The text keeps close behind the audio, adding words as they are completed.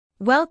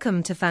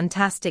Welcome to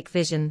Fantastic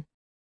Vision.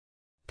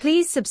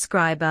 Please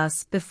subscribe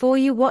us before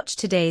you watch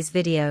today's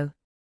video.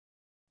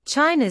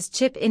 China's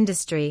chip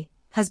industry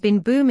has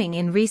been booming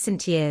in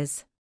recent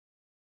years.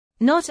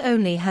 Not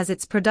only has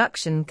its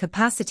production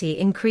capacity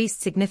increased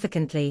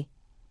significantly,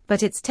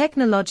 but its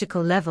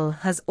technological level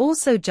has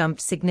also jumped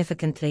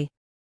significantly.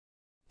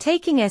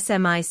 Taking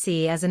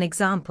SMIC as an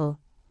example,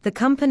 the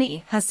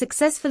company has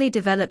successfully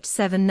developed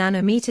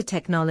 7-nanometer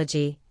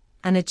technology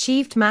and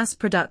achieved mass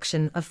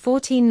production of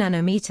 14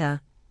 nanometer,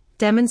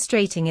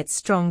 demonstrating its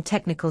strong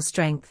technical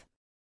strength.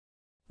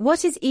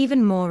 What is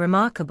even more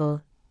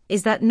remarkable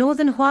is that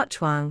Northern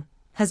Huachuang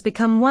has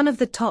become one of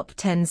the top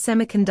 10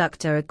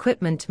 semiconductor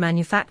equipment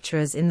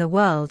manufacturers in the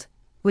world,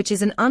 which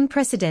is an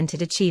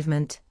unprecedented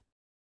achievement.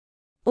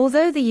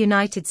 Although the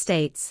United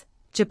States,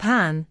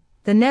 Japan,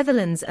 the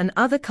Netherlands and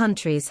other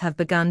countries have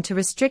begun to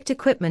restrict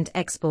equipment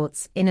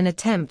exports in an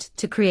attempt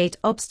to create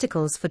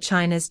obstacles for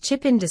China's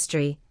chip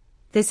industry,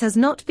 this has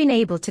not been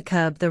able to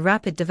curb the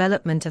rapid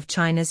development of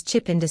China's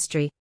chip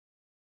industry.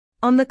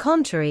 On the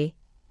contrary,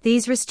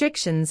 these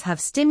restrictions have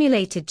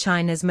stimulated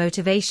China's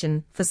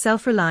motivation for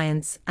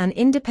self-reliance and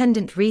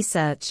independent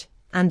research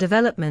and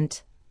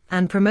development,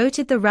 and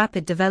promoted the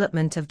rapid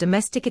development of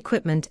domestic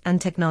equipment and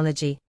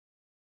technology.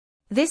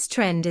 This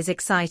trend is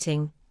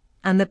exciting,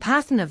 and the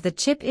pattern of the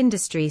chip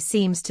industry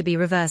seems to be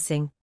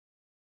reversing.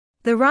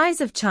 The rise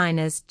of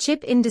China's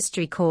chip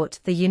industry caught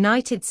the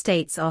United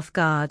States off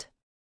guard.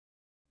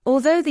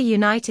 Although the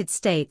United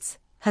States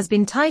has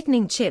been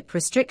tightening chip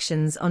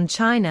restrictions on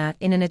China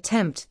in an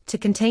attempt to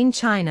contain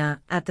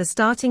China at the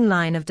starting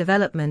line of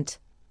development,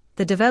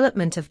 the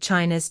development of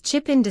China's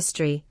chip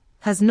industry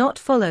has not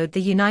followed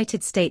the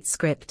United States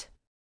script.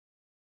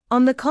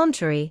 On the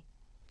contrary,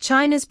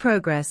 China's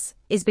progress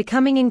is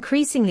becoming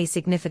increasingly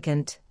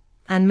significant,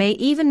 and may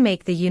even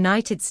make the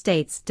United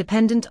States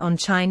dependent on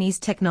Chinese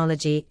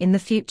technology in the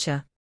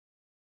future.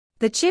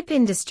 The chip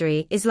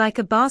industry is like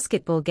a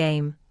basketball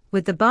game,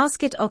 with the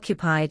basket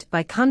occupied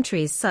by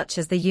countries such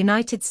as the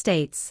United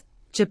States,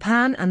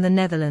 Japan and the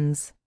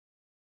Netherlands.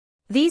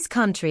 These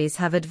countries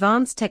have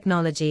advanced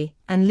technology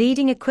and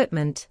leading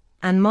equipment,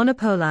 and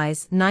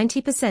monopolize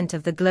 90%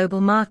 of the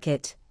global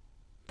market,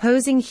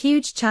 posing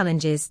huge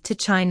challenges to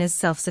China's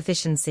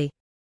self-sufficiency.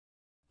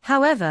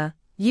 However,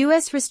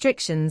 US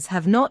restrictions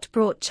have not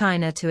brought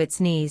China to its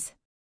knees.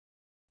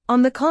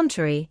 On the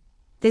contrary,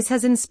 this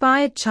has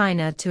inspired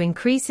China to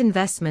increase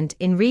investment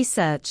in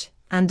research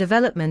and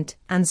development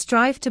and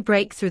strive to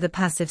break through the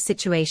passive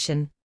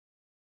situation.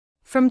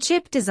 From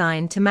chip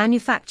design to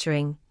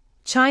manufacturing,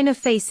 China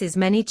faces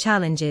many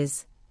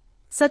challenges,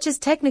 such as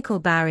technical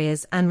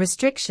barriers and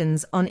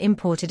restrictions on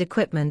imported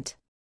equipment.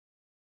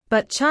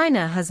 But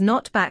China has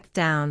not backed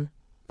down,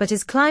 but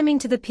is climbing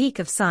to the peak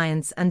of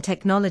science and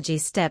technology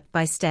step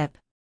by step.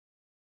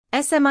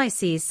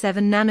 SMIC's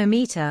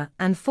 7-nanometer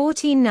and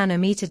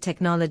 14-nanometer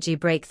technology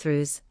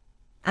breakthroughs,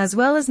 as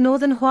well as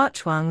Northern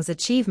Huachuang's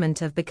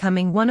achievement of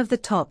becoming one of the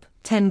top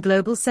 10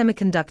 global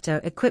semiconductor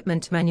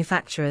equipment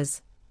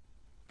manufacturers,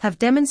 have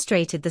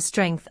demonstrated the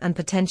strength and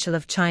potential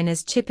of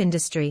China's chip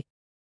industry.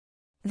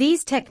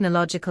 These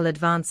technological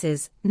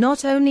advances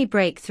not only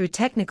break through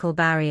technical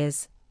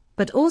barriers,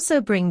 but also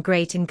bring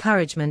great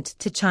encouragement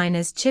to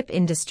China's chip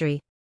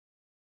industry.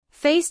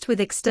 Faced with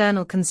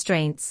external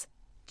constraints,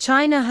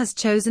 China has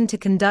chosen to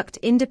conduct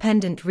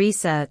independent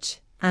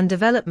research and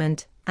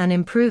development and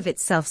improve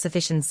its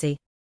self-sufficiency.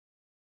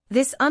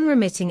 This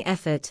unremitting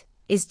effort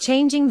is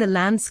changing the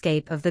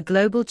landscape of the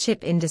global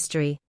chip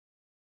industry.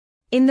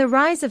 In the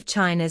rise of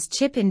China's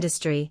chip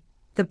industry,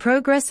 the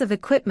progress of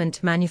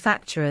equipment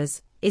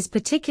manufacturers is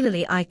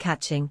particularly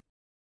eye-catching.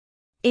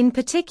 In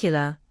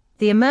particular,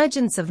 the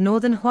emergence of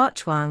Northern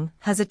Huachuang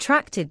has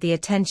attracted the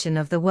attention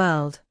of the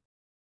world.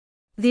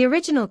 The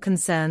original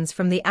concerns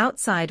from the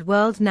outside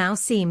world now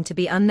seem to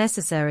be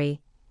unnecessary,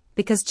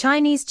 because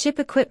Chinese chip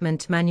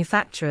equipment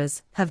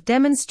manufacturers have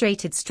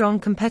demonstrated strong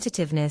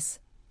competitiveness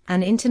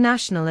and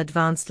international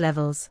advanced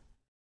levels.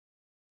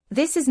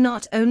 This is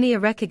not only a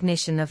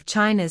recognition of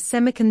China's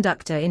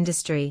semiconductor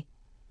industry,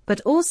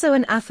 but also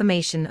an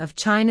affirmation of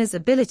China's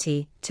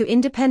ability to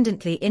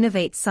independently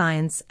innovate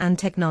science and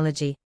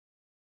technology.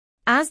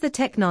 As the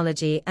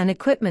technology and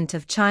equipment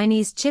of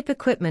Chinese chip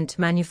equipment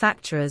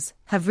manufacturers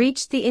have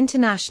reached the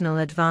international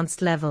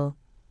advanced level,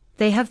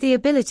 they have the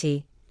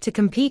ability to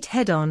compete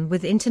head-on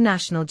with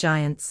international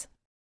giants.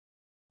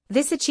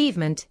 This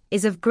achievement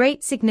is of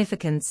great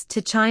significance to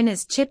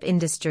China's chip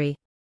industry.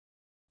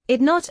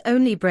 It not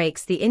only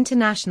breaks the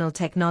international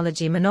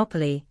technology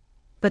monopoly,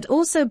 but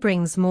also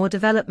brings more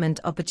development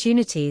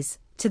opportunities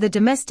to the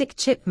domestic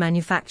chip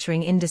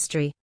manufacturing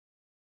industry.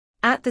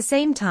 At the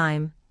same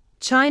time,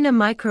 China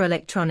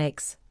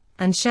Microelectronics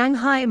and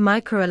Shanghai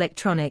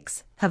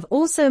Microelectronics have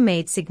also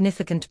made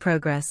significant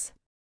progress.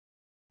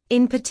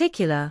 In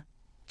particular,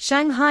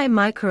 Shanghai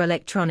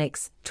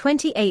Microelectronics'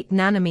 28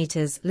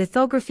 nanometers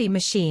lithography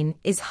machine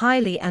is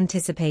highly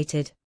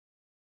anticipated.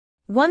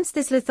 Once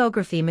this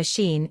lithography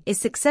machine is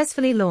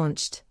successfully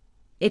launched,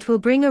 it will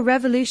bring a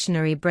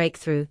revolutionary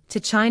breakthrough to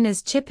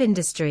China's chip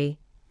industry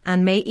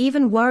and may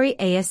even worry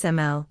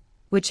ASML,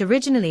 which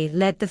originally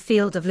led the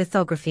field of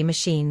lithography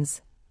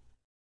machines.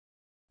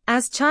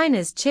 As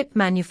China's chip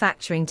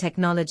manufacturing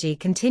technology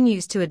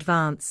continues to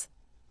advance,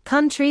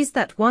 countries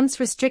that once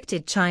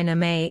restricted China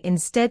may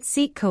instead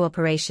seek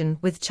cooperation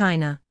with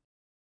China.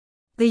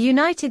 The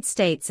United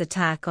States'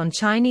 attack on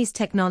Chinese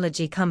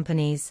technology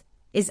companies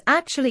is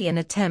actually an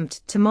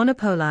attempt to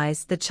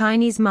monopolize the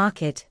Chinese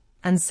market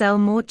and sell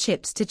more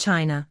chips to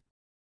China.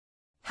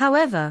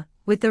 However,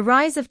 with the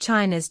rise of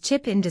China's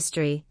chip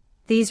industry,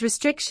 these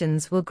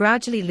restrictions will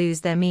gradually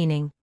lose their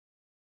meaning.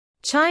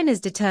 China's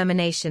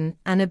determination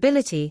and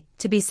ability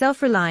to be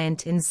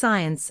self-reliant in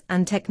science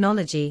and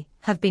technology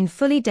have been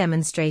fully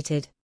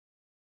demonstrated.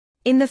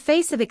 In the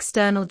face of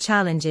external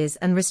challenges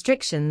and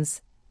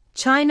restrictions,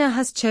 China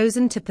has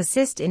chosen to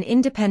persist in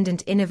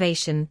independent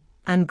innovation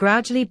and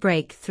gradually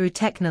break through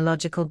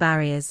technological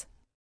barriers.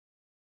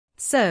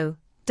 So,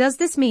 does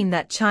this mean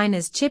that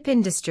China's chip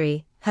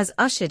industry has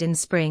ushered in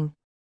spring?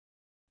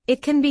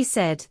 It can be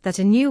said that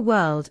a new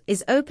world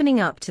is opening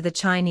up to the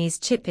Chinese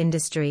chip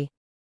industry.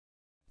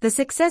 The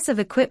success of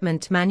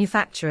equipment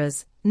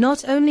manufacturers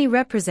not only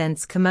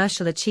represents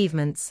commercial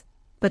achievements,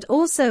 but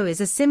also is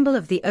a symbol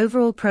of the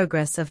overall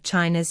progress of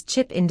China's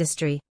chip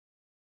industry.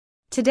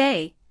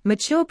 Today,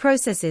 mature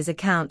processes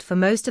account for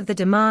most of the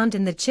demand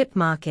in the chip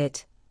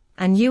market,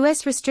 and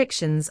US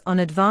restrictions on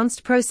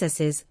advanced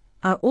processes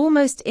are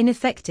almost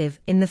ineffective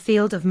in the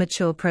field of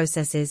mature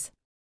processes.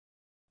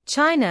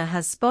 China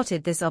has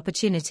spotted this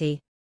opportunity.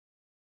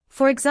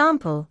 For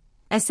example,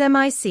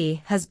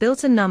 SMIC has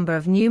built a number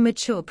of new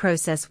mature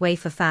process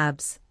wafer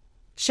fabs,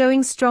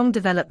 showing strong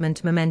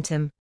development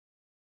momentum.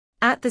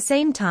 At the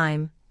same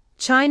time,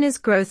 China's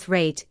growth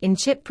rate in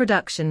chip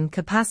production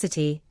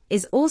capacity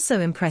is also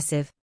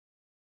impressive.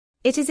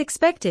 It is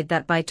expected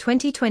that by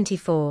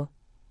 2024,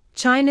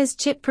 China's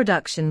chip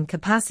production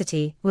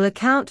capacity will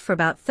account for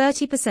about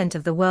 30%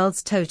 of the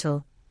world's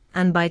total,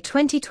 and by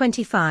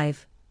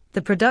 2025,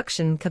 the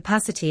production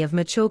capacity of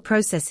mature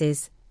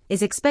processes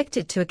is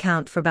expected to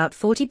account for about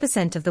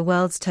 40% of the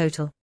world's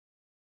total.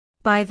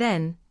 By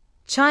then,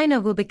 China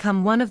will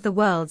become one of the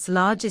world's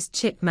largest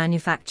chip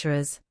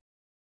manufacturers.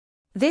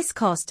 This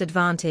cost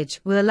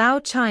advantage will allow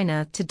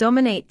China to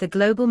dominate the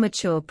global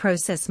mature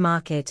process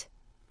market,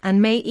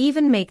 and may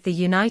even make the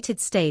United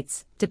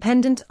States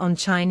dependent on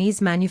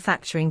Chinese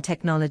manufacturing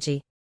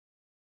technology.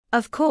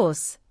 Of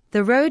course,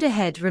 the road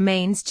ahead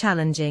remains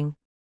challenging.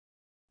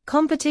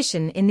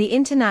 Competition in the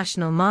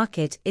international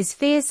market is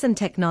fierce and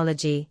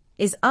technology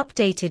is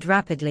updated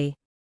rapidly.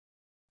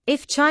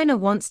 If China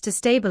wants to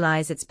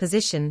stabilize its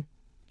position,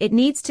 it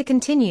needs to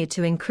continue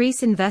to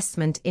increase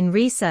investment in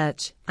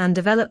research and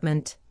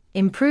development,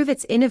 improve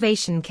its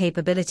innovation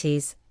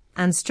capabilities,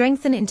 and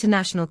strengthen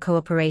international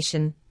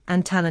cooperation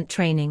and talent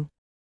training.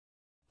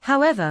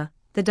 However,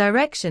 the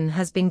direction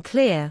has been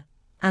clear,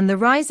 and the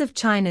rise of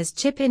China's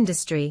chip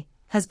industry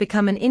has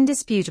become an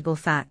indisputable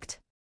fact.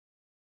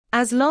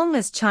 As long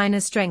as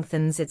China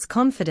strengthens its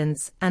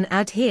confidence and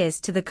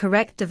adheres to the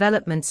correct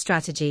development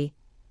strategy,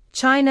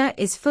 China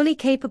is fully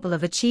capable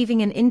of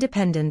achieving an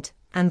independent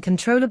and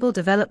controllable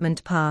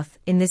development path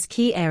in this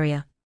key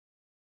area.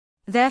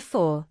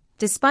 Therefore,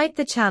 despite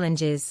the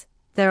challenges,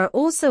 there are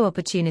also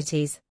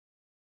opportunities.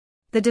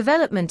 The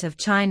development of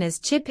China's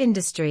chip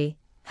industry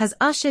has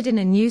ushered in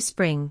a new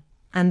spring,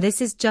 and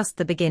this is just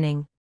the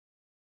beginning.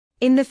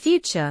 In the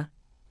future,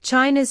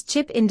 China's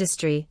chip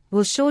industry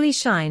will surely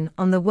shine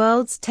on the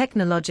world's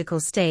technological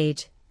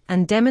stage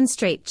and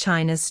demonstrate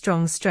China's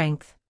strong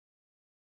strength.